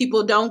sometimes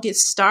people don't get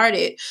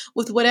started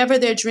with whatever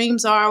their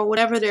dreams are,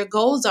 whatever their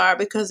goals are,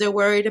 because they're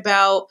worried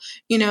about,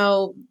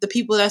 the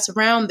people that's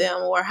around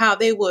them or how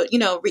they would,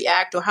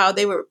 react or how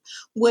they would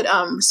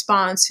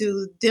respond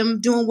to them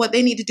doing what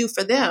they need to do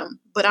for them.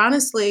 But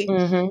honestly,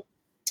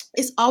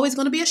 it's always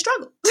going to be a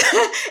struggle.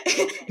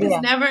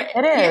 It's never. It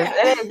is. Yeah.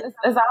 It is.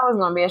 It's always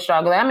going to be a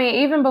struggle. I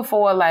mean, even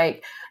before I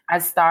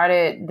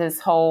started this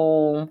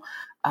whole.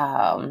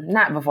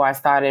 Before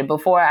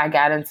I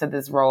got into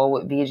this role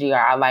with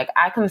VGR,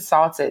 I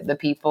consulted the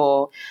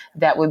people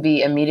that would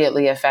be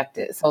immediately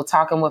affected. So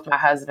talking with my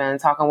husband,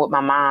 talking with my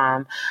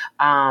mom,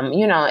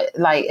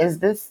 is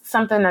this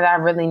something that I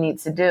really need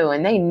to do?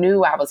 And they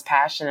knew I was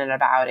passionate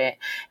about it.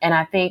 And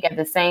I think at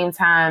the same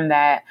time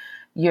that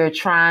you're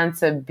trying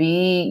to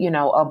be,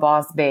 a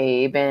boss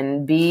babe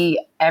and be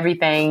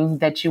everything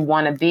that you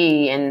want to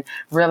be and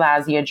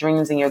realize your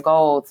dreams and your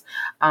goals,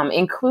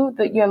 include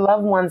your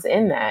loved ones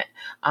in that.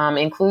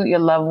 Include your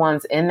loved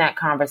ones in that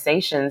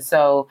conversation.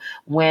 So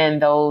when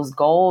those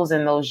goals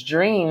and those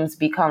dreams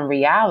become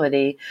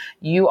reality,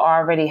 you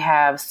already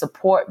have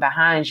support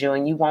behind you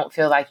and you won't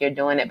feel like you're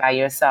doing it by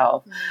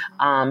yourself.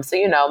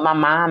 So, my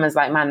mom is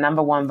like my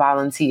number one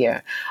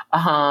volunteer.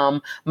 My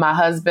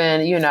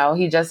husband,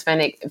 he just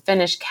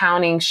finished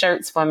counting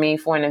shirts for me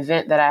for an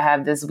event that I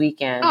have this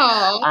weekend.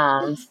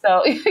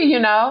 So,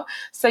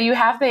 so you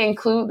have to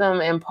include them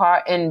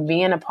in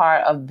being a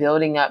part of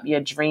building up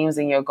your dreams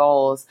and your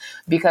goals,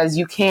 because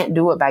you can't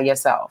do it by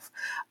yourself.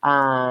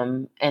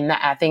 And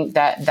I think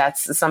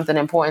that's something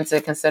important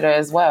to consider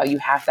as well. You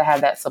have to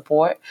have that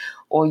support,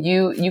 or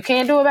you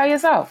can't do it by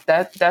yourself.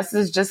 That's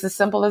just as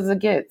simple as it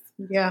gets.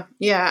 Yeah.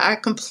 I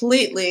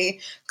completely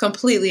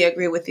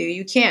agree with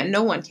you.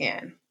 No one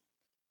can.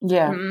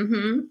 Yeah.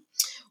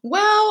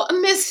 Well,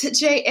 Miss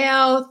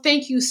JL,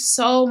 thank you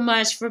so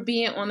much for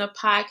being on the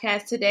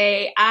podcast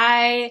today.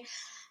 I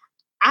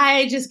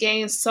just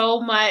gained so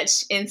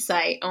much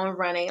insight on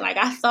running. Like,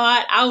 I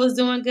thought I was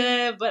doing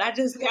good, but I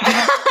just got...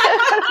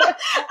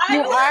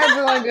 You are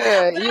doing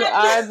good.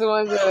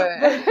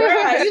 But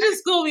girl, you just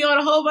schooled me on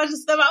a whole bunch of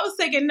stuff. I was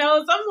taking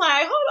notes. I'm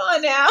like, hold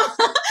on now.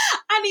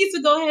 I need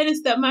to go ahead and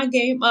step my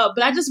game up.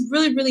 But I just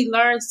really, really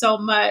learned so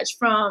much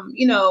from,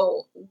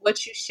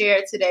 what you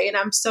shared today. And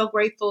I'm so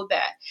grateful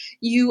that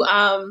you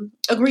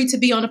agreed to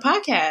be on the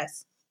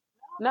podcast.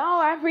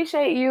 No, I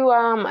appreciate you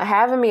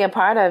having me a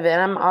part of it.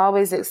 I'm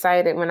always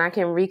excited when I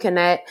can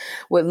reconnect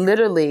with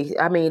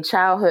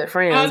childhood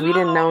friends. We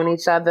didn't know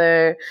each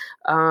other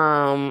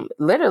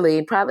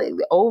literally probably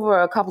over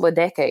a couple of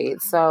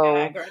decades.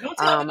 So don't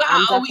tell me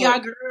how old we are,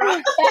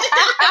 girl.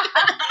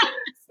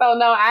 So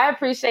no, I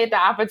appreciate the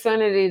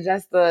opportunity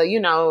just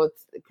to,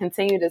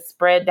 continue to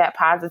spread that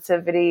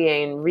positivity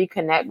and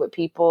reconnect with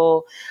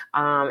people.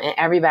 And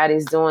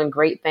everybody's doing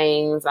great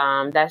things.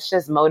 That's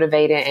just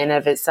motivating in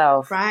of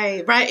itself.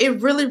 Right.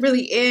 It really,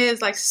 really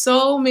is. Like,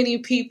 so many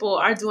people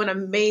are doing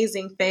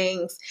amazing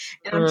things.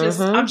 And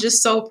I'm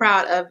just so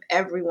proud of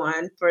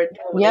everyone for doing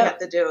what they have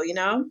to do,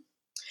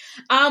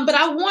 But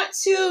I want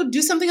to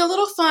do something a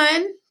little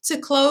fun to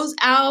close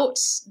out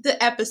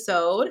the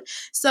episode.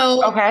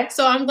 So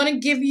I'm going to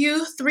give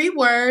you 3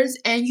 words,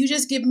 and you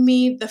just give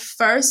me the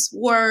first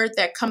word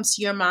that comes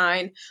to your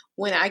mind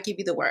when I give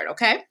you the word,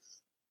 okay?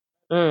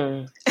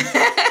 And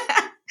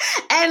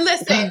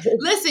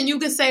listen, you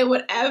can say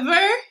whatever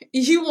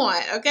you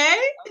want, okay?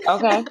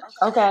 Okay.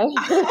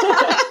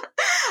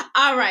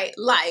 All right,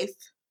 life.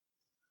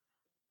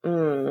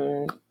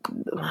 I'm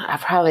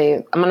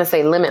going to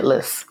say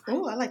limitless.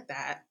 Oh, I like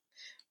that.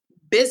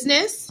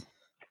 Business.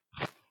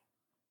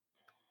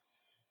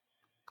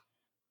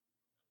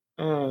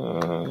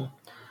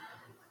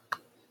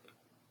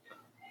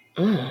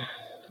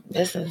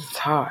 This is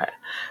hard.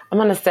 I'm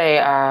going to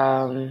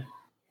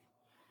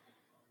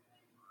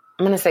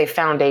say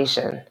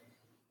foundation.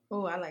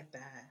 Oh, I like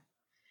that.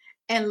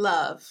 And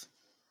love.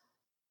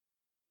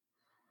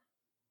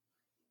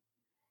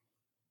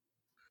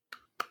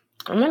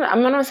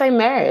 I'm gonna say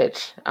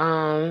marriage.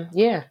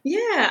 Yeah.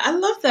 Yeah, I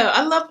love that.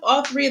 I love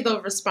all three of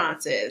those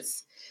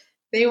responses.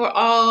 They were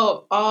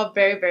all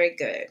very, very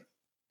good.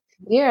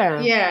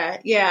 Yeah.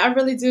 Yeah, I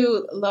really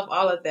do love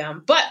all of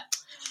them. But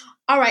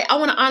all right, I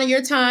want to honor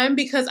your time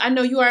because I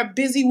know you are a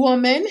busy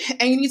woman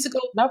and you need to go.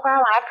 No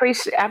problem.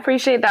 I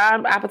appreciate the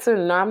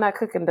opportunity. No, I'm not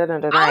cooking dinner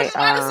tonight. I was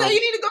about to say you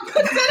need to go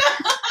cook dinner.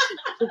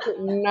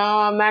 No,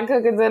 I'm not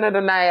cooking dinner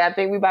tonight. I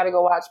think we about to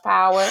go watch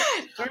Power.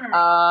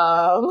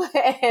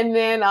 And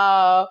then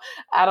I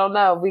don't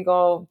know. We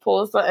gonna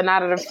pull something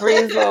out of the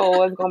freezer,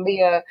 or it's gonna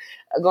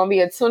be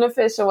a tuna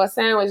fish or a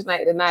sandwich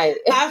night tonight.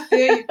 I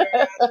feel you, girl.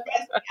 I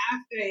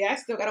feel you. I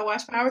still gotta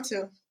watch Power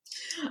too.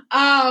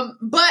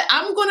 But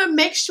I'm gonna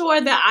make sure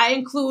that I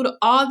include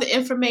all the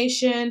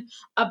information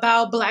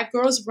about Black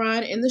Girls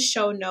Run in the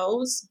show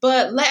notes.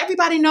 But let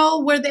everybody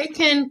know where they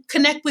can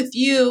connect with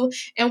you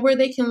and where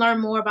they can learn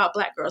more about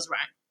Black Girls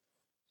Run.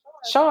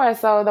 Sure.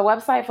 So the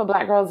website for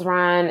Black Girls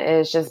Run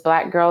is just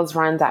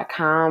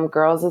blackgirlsrun.com.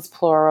 Girls is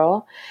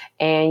plural.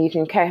 And you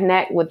can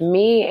connect with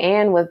me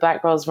and with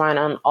Black Girls Run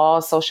on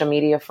all social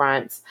media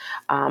fronts.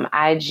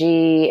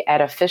 IG at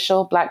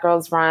official Black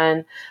Girls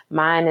Run.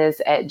 Mine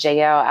is at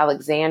JL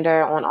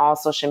Alexander on all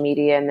social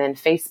media. And then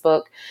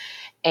Facebook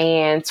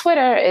and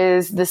Twitter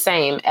is the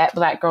same, at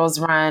Black Girls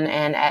Run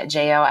and at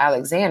JL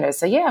Alexander.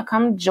 So yeah,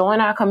 come join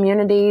our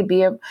community,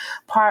 be a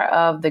part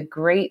of the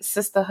great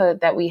sisterhood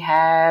that we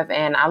have.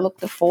 And I look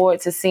forward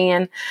to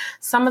seeing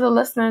some of the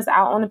listeners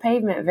out on the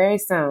pavement very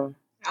soon.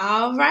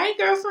 All right,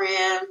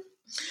 girlfriend.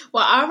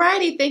 Well, all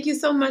righty. Thank you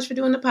so much for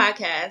doing the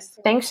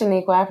podcast. Thanks,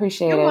 Shaniqua. I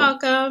appreciate it. You're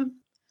welcome.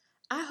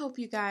 I hope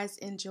you guys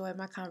enjoyed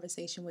my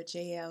conversation with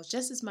JL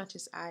just as much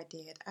as I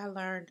did. I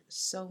learned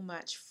so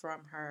much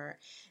from her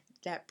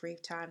that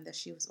brief time that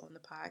she was on the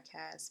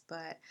podcast.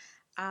 But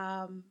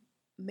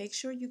make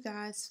sure you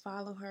guys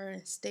follow her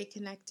and stay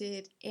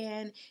connected.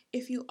 And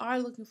if you are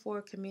looking for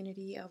a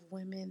community of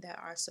women that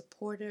are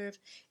supportive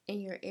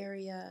in your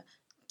area,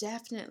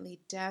 definitely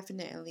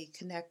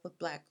connect with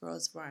Black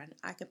Girls Run.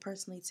 I can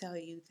personally tell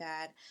you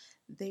that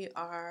they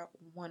are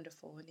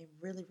wonderful and they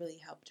really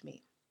helped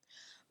me.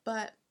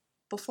 But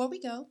before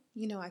we go,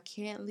 I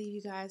can't leave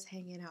you guys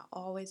hanging. I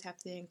always have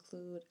to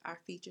include our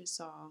featured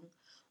song,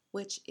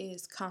 which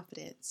is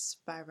Confidence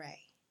by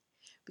Ray.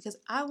 Because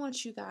I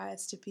want you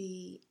guys to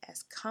be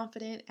as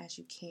confident as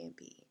you can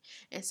be.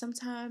 And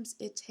sometimes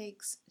it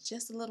takes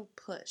just a little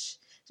push,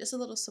 just a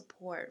little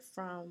support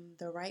from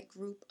the right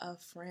group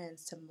of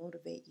friends to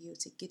motivate you,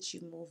 to get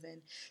you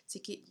moving, to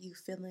get you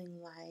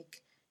feeling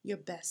like your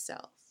best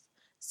self.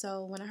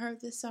 So when I heard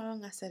this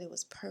song, I said it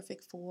was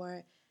perfect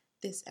for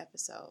this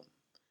episode.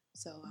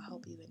 So I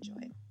hope you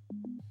enjoy it.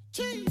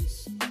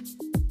 Jeez.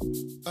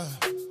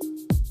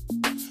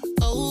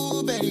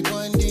 Oh, baby,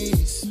 one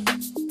days.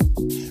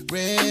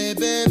 Red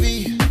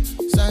baby,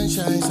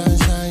 sunshine,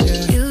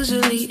 yeah.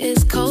 Usually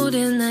it's cold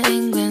in the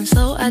England,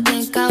 so I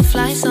think I'll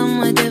fly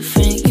somewhere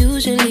different.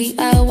 Usually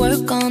I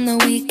work on the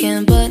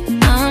weekend, but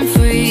I'm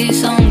free,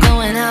 so I'm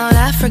going out.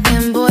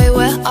 African boy,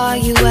 where are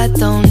you at?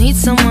 Don't need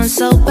someone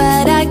so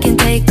bad I can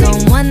take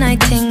on. One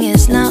night thing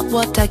is not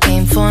what I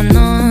came for,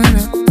 no.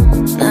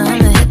 Now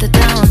I'ma hit the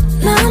town.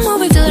 Now I'm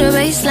moving to the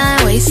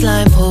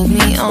waistline, pull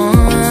me on,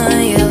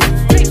 yeah.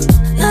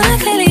 Now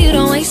clearly you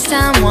don't waste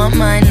time, want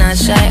mine, not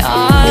shy,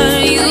 are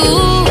you?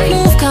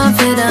 Move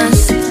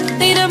confidence,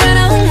 need a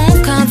brother who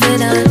move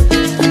confident.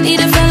 Need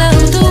a fella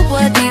who do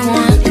what he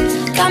want.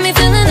 Got me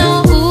feeling dun.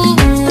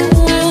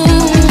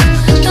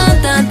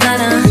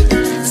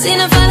 Seen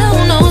a fella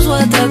who knows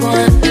what they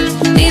want.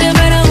 Need a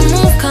brother who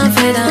move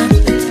confident.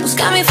 Who's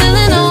got me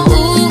feeling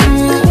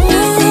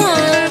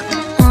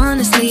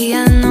Honestly,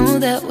 I know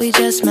that we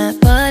just met,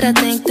 but I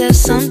think there's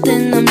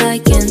something I'm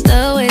liking.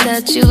 The way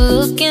that you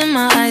look in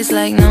my eyes,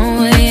 like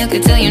no way I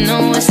could tell you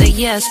no, I say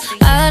yes.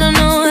 I don't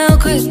know how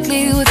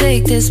quickly we'll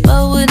take this,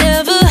 but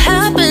whatever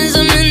happens,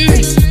 I'm in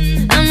this.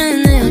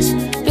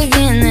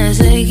 Begin this,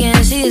 they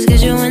can't see us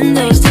cause your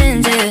window's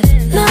tinted.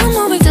 Now I'm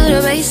moving to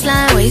the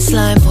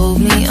waistline, pull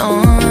me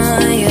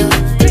on, yeah.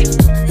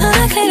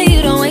 Now clearly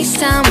you don't waste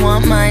time,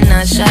 want mine,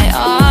 not shy,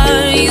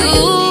 are you?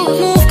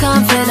 Move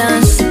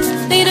confidence,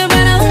 need a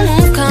brother who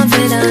move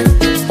confident.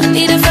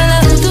 Need a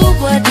fella who do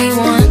what he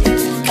want.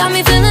 Got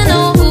me feeling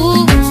dun.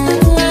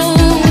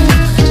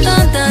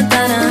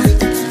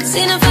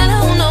 Seen a fella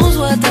who knows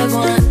what they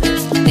want.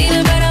 Need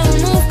a brother who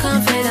move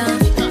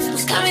confident.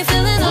 Who's got me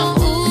feeling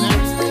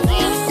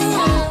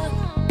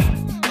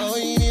Oh,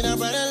 you need a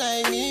brother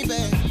like me,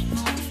 babe.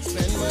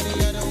 Spend money,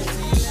 I don't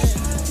feel it.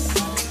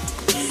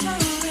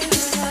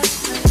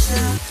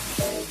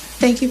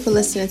 Thank you for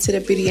listening to the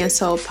Beauty and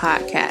Soul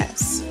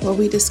podcast, where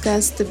we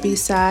discuss the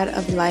B-side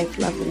of life,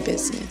 love, and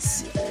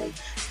business.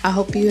 I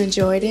hope you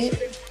enjoyed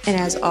it, and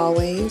as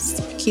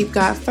always, keep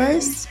God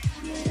first,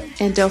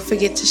 and don't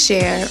forget to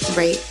share,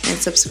 rate, and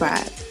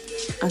subscribe.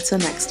 Until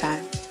next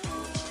time.